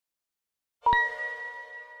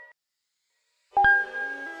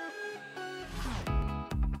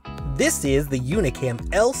This is the Unicam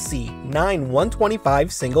LC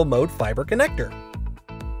 9125 Single-Mode Fiber Connector.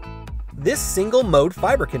 This single-mode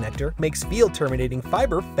fiber connector makes field terminating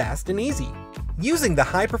fiber fast and easy. Using the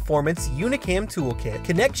high-performance Unicam toolkit,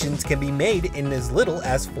 connections can be made in as little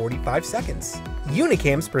as 45 seconds.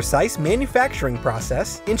 Unicam's precise manufacturing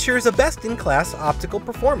process ensures a best-in-class optical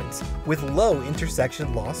performance with low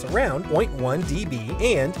intersection loss around 0.1 dB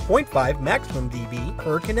and 0.5 maximum dB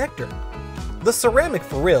per connector. The ceramic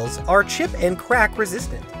ferrules are chip and crack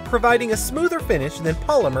resistant, providing a smoother finish than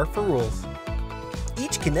polymer ferrules.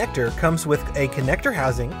 Each connector comes with a connector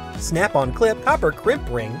housing, snap-on clip, copper crimp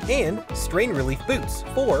ring, and strain relief boots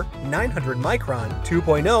for 900 micron,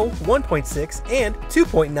 2.0, 1.6, and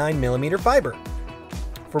 2.9 millimeter fiber.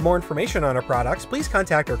 For more information on our products, please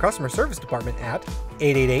contact our customer service department at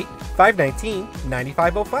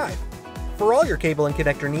 888-519-9505. For all your cable and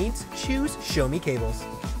connector needs, choose Show Me Cables.